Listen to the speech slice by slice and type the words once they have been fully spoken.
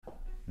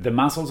The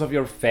muscles of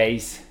your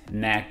face,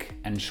 neck,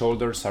 and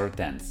shoulders are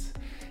tense,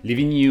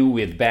 leaving you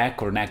with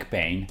back or neck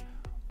pain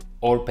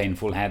or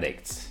painful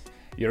headaches.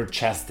 Your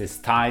chest is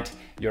tight,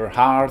 your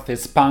heart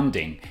is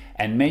pounding,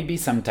 and maybe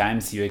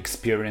sometimes you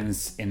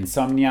experience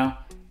insomnia,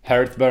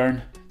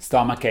 heartburn,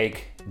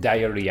 stomachache,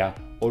 diarrhea,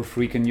 or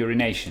frequent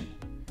urination.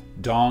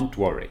 Don't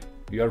worry,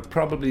 you're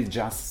probably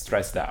just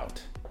stressed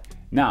out.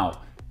 Now,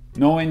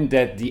 knowing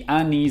that the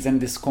unease and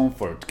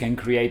discomfort can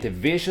create a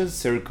vicious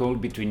circle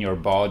between your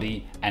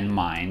body and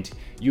mind,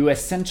 you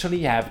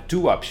essentially have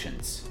two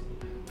options: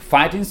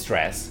 fighting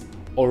stress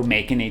or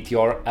making it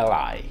your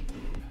ally.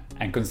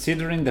 And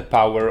considering the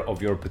power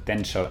of your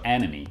potential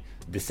enemy,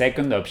 the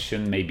second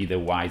option may be the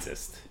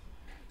wisest.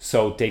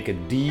 So take a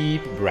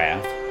deep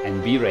breath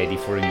and be ready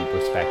for a new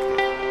perspective.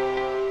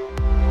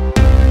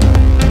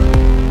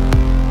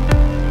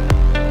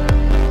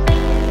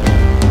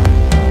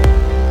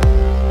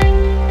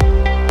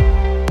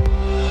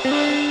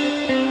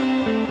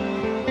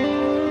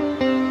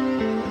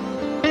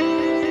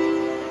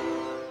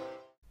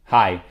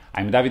 Hi,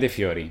 I'm Davide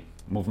Fiori,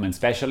 movement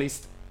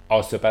specialist,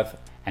 osteopath,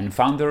 and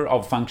founder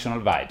of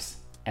Functional Vibes,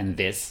 and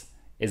this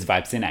is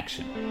Vibes in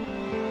Action.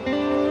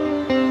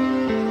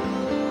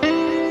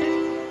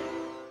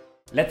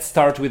 Let's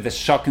start with a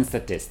shocking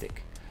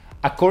statistic.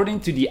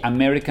 According to the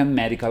American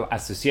Medical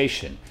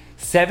Association,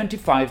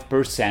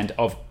 75%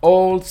 of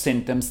all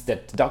symptoms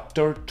that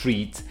doctor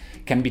treats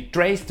can be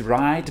traced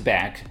right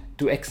back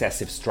to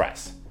excessive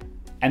stress.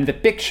 And the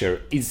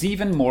picture is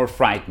even more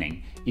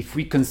frightening if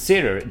we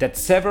consider that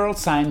several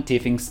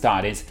scientific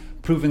studies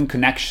proven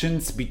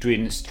connections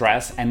between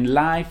stress and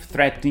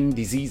life-threatening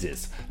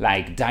diseases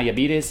like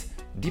diabetes,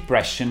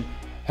 depression,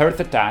 heart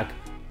attack,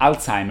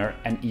 Alzheimer,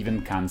 and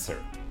even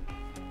cancer.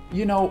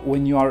 You know,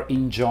 when you are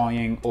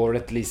enjoying, or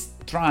at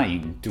least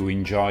trying to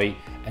enjoy,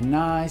 a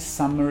nice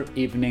summer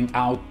evening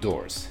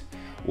outdoors,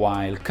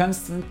 while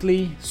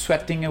constantly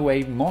sweating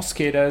away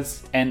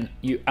mosquitoes, and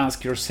you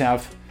ask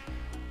yourself,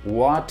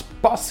 what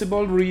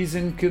possible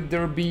reason could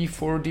there be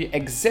for the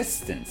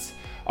existence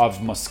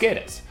of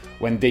mosquitoes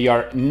when they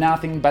are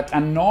nothing but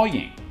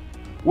annoying?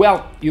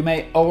 Well, you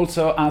may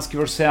also ask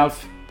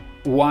yourself,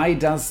 why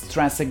does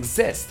stress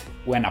exist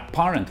when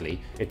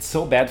apparently it's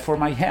so bad for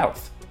my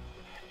health?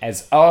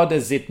 As odd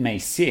as it may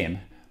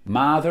seem,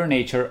 Mother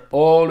Nature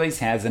always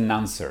has an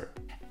answer,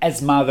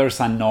 as mothers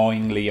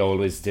annoyingly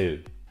always do.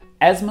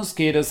 As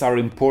mosquitoes are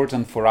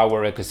important for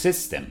our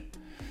ecosystem,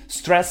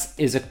 stress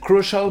is a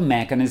crucial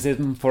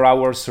mechanism for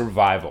our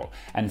survival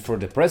and for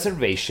the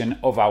preservation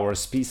of our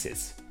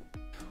species.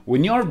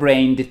 When your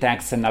brain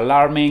detects an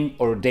alarming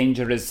or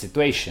dangerous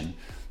situation,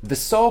 the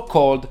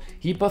so-called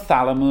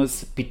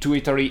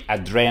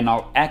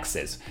hypothalamus-pituitary-adrenal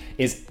axis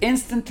is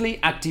instantly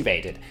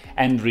activated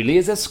and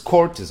releases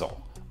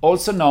cortisol,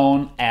 also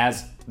known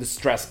as the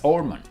stress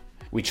hormone,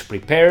 which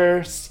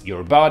prepares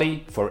your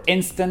body for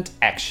instant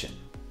action.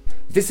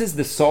 This is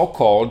the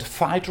so-called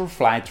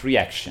fight-or-flight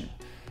reaction,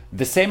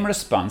 the same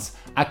response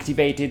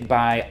activated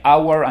by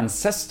our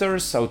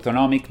ancestors'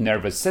 autonomic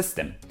nervous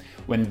system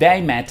when they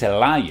met a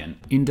lion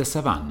in the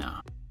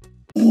savannah.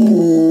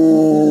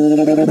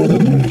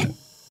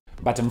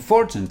 But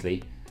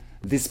unfortunately,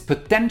 this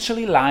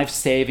potentially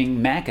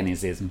life-saving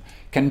mechanism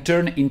can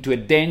turn into a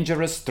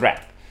dangerous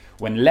threat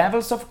when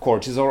levels of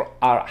cortisol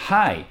are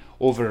high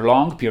over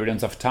long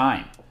periods of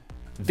time.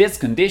 This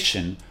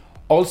condition,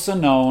 also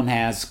known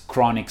as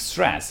chronic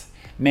stress,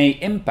 may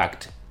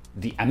impact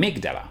the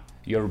amygdala,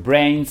 your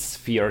brain's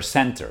fear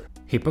center,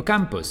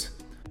 hippocampus,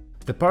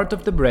 the part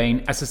of the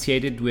brain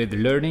associated with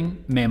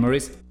learning,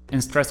 memories,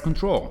 and stress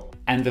control,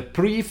 and the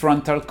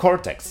prefrontal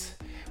cortex,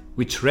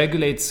 which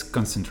regulates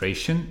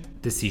concentration,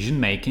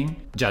 decision-making,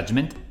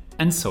 judgment,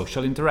 and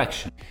social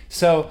interaction.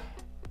 So,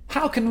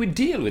 how can we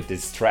deal with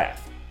this stress?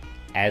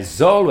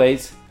 As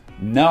always,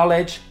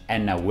 knowledge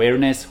and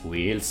awareness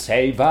will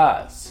save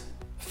us.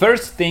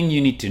 First thing you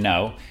need to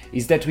know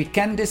is that we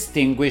can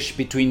distinguish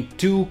between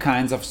two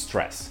kinds of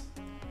stress: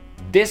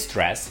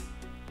 distress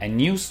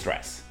and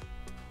eustress.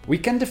 We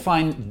can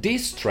define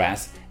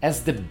distress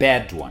as the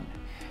bad one,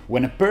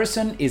 when a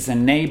person is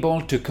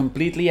unable to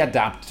completely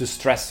adapt to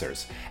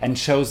stressors and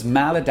shows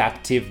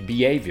maladaptive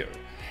behavior,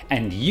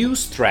 and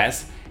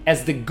eustress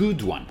as the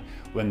good one,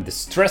 when the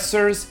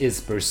stressors is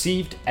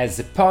perceived as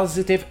a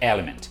positive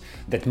element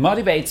that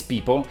motivates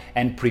people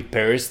and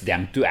prepares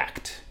them to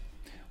act.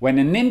 When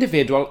an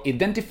individual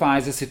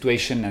identifies a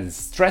situation as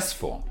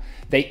stressful,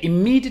 they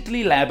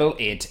immediately label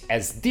it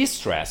as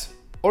distress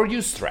or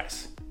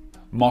eustress.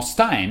 Most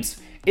times,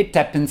 it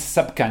happens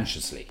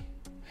subconsciously.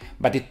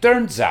 But it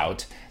turns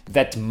out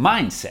that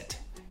mindset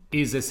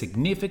is a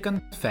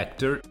significant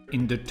factor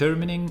in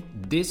determining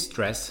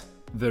distress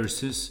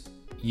versus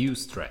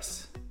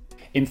eustress.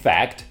 In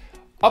fact,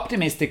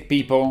 optimistic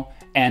people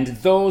and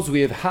those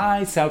with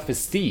high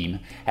self-esteem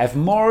have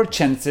more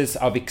chances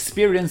of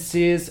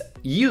experiencing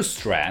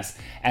eustress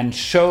and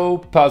show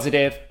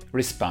positive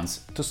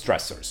response to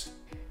stressors.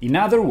 In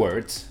other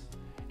words,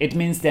 it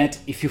means that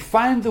if you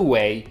find the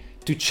way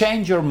to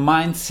change your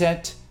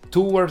mindset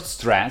towards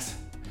stress,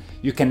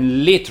 you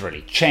can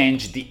literally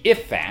change the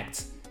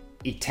effects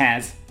it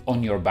has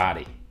on your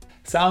body.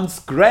 Sounds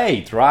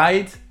great,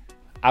 right?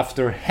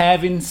 After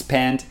having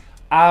spent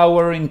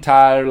our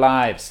entire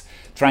lives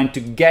trying to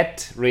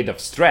get rid of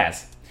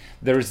stress,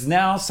 there is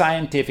now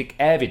scientific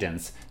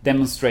evidence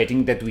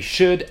demonstrating that we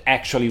should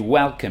actually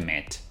welcome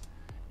it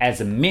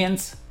as a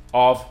means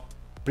of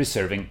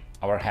preserving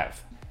our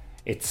health.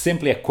 It's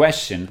simply a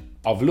question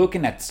of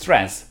looking at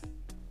stress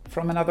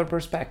from another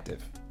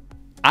perspective.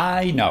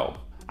 I know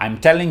I'm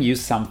telling you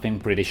something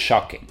pretty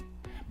shocking,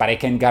 but I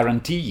can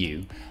guarantee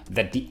you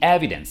that the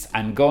evidence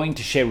I'm going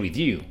to share with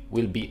you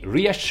will be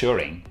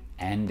reassuring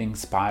and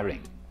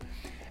inspiring.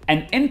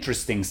 An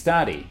interesting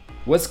study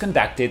was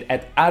conducted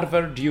at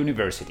Harvard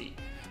University,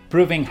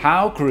 proving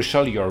how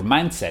crucial your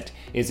mindset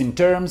is in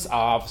terms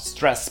of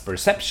stress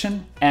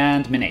perception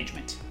and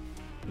management.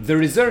 The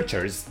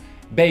researchers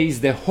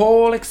based the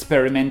whole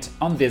experiment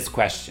on this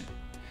question: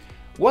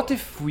 what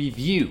if we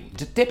view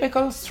the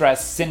typical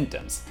stress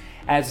symptoms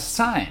as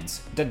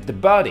signs that the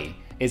body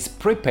is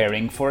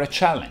preparing for a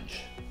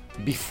challenge?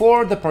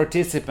 Before the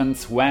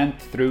participants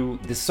went through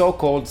the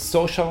so-called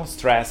social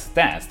stress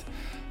test,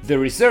 the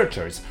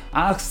researchers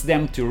asked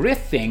them to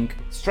rethink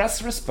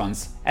stress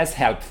response as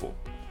helpful.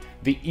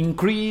 The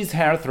increased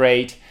heart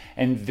rate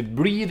and the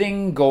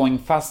breathing going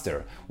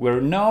faster were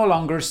no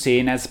longer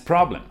seen as a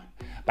problem,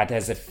 but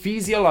as a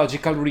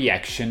physiological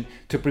reaction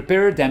to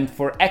prepare them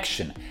for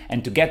action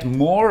and to get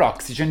more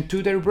oxygen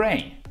to their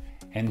brain.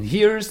 And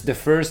here's the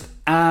first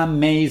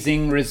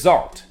amazing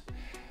result.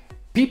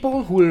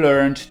 People who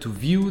learned to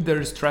view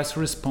their stress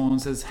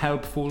response as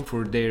helpful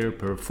for their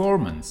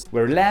performance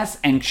were less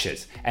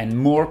anxious and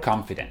more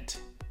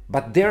confident.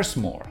 But there's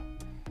more.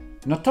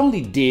 Not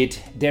only did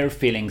their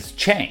feelings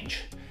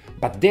change,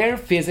 but their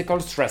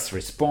physical stress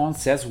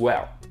response as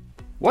well.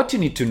 What you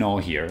need to know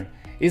here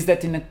is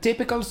that in a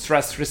typical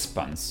stress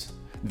response,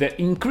 the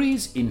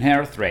increase in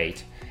heart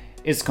rate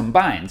is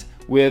combined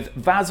with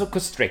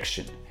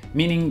vasoconstriction,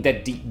 meaning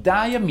that the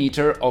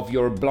diameter of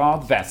your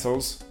blood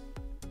vessels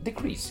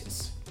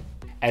decreases.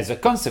 As a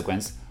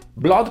consequence,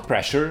 blood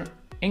pressure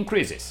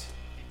increases.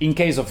 In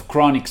case of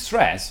chronic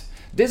stress,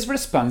 this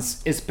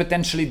response is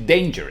potentially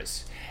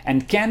dangerous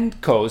and can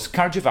cause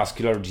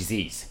cardiovascular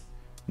disease.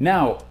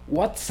 Now,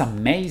 what's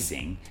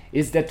amazing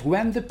is that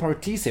when the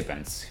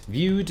participants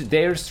viewed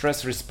their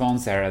stress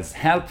response as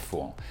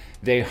helpful,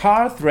 their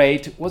heart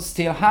rate was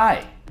still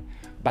high,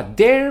 but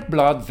their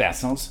blood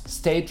vessels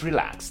stayed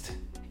relaxed.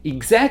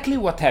 Exactly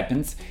what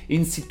happens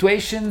in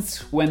situations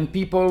when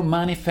people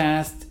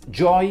manifest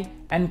joy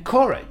and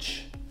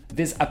courage.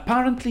 This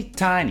apparently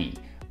tiny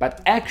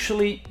but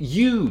actually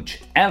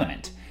huge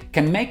element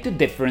can make the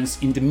difference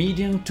in the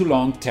medium to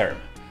long term,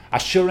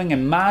 assuring a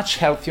much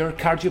healthier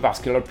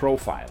cardiovascular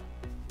profile.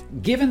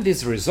 Given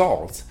these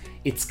results,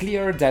 it's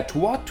clear that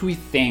what we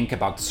think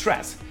about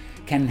stress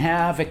can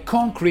have a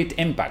concrete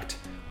impact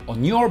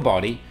on your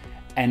body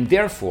and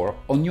therefore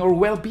on your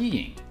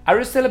well-being. Are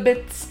you still a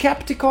bit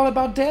skeptical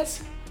about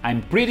this?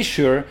 I'm pretty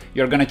sure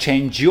you're gonna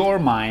change your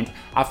mind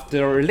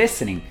after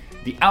listening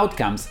the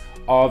outcomes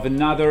of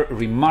another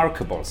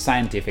remarkable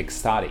scientific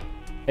study.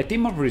 A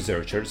team of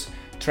researchers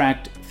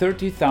tracked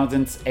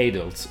 30,000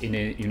 adults in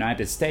the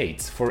United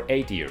States for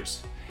 8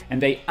 years,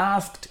 and they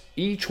asked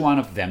each one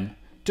of them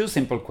two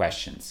simple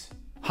questions.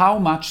 How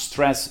much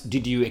stress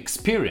did you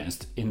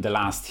experience in the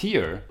last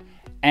year?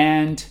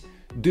 And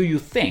do you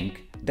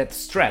think that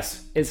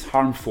stress is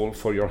harmful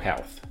for your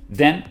health?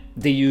 Then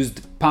they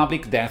used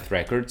public death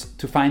records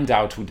to find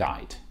out who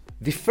died.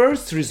 The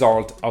first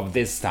result of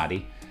this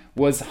study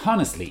was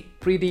honestly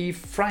pretty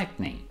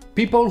frightening.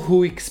 People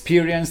who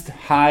experienced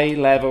high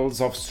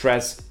levels of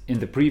stress in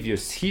the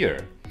previous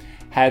year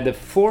had a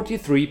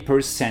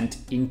 43%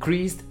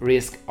 increased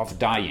risk of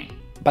dying.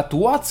 But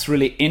what's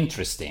really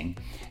interesting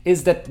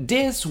is that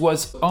this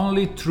was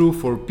only true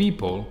for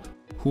people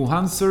who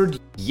answered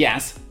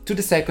yes to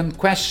the second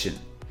question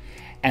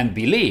and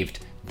believed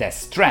that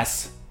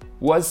stress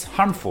was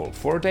harmful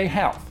for their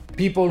health.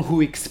 People who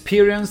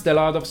experienced a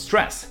lot of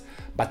stress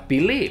but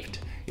believed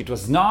it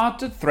was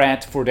not a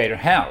threat for their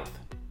health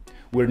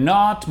were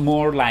not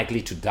more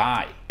likely to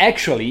die.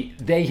 Actually,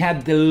 they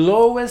had the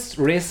lowest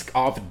risk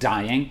of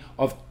dying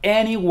of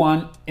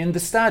anyone in the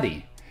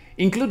study,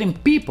 including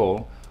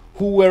people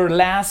who were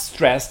less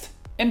stressed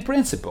in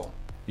principle.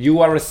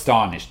 You are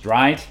astonished,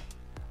 right?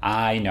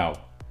 I know.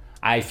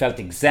 I felt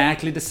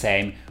exactly the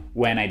same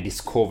when I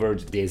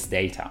discovered this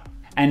data.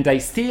 And I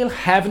still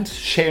haven't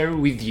shared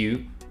with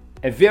you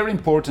a very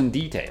important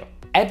detail.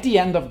 At the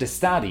end of the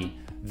study,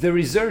 the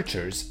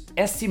researchers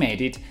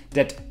estimated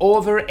that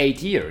over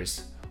 8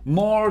 years,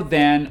 more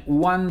than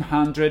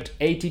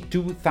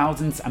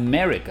 182,000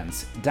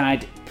 Americans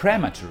died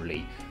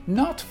prematurely,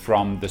 not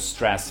from the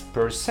stress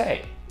per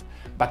se,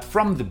 but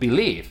from the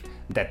belief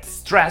that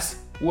stress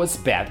was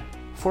bad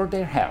for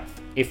their health.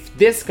 If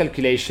this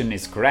calculation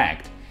is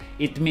correct,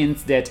 it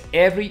means that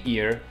every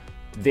year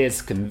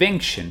this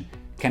conviction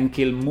can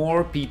kill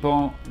more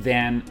people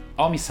than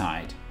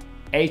homicide,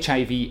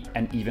 HIV,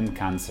 and even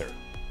cancer.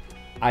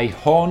 I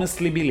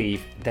honestly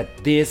believe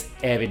that this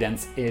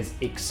evidence is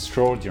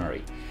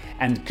extraordinary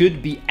and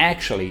could be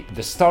actually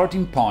the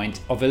starting point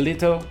of a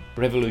little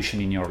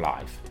revolution in your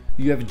life.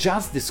 You have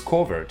just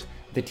discovered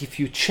that if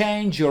you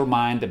change your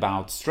mind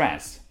about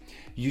stress,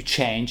 you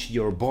change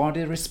your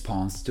body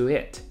response to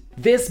it.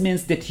 This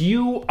means that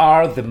you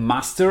are the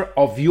master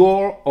of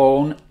your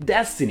own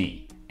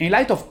destiny. In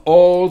light of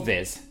all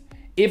this,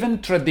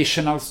 even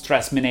traditional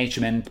stress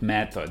management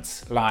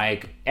methods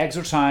like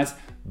exercise,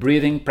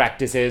 breathing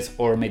practices,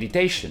 or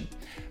meditation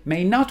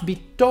may not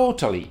be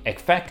totally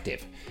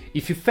effective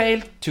if you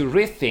fail to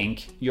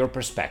rethink your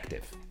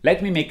perspective.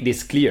 Let me make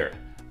this clear.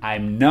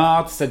 I'm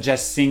not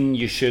suggesting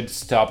you should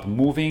stop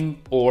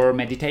moving or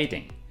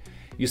meditating.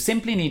 You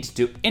simply need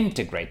to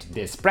integrate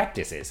these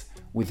practices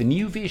with a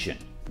new vision,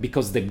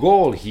 because the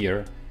goal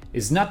here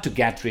is not to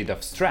get rid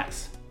of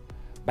stress,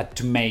 but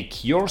to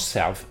make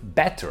yourself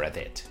better at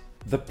it.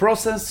 The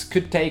process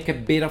could take a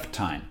bit of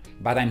time,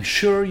 but I'm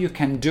sure you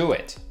can do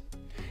it.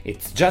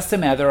 It's just a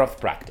matter of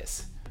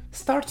practice.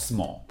 Start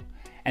small,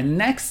 and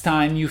next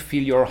time you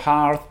feel your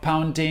heart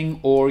pounding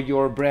or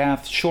your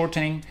breath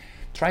shortening,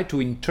 try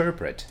to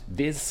interpret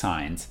these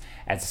signs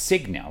as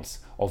signals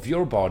of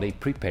your body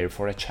prepared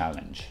for a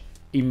challenge.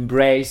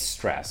 Embrace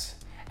stress,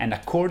 and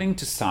according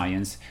to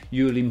science,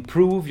 you'll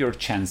improve your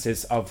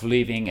chances of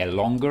living a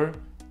longer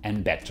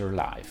and better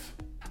life.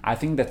 I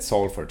think that's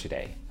all for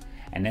today.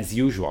 And as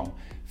usual,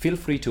 feel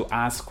free to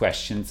ask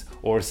questions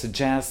or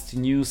suggest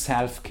new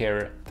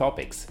self-care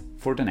topics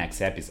for the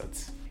next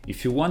episodes.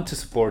 If you want to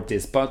support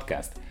this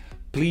podcast,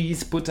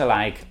 please put a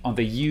like on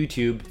the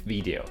YouTube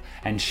video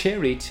and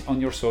share it on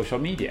your social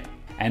media.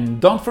 And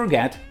don't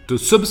forget to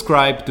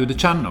subscribe to the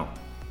channel.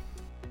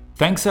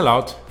 Thanks a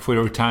lot for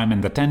your time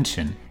and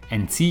attention,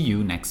 and see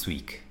you next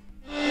week.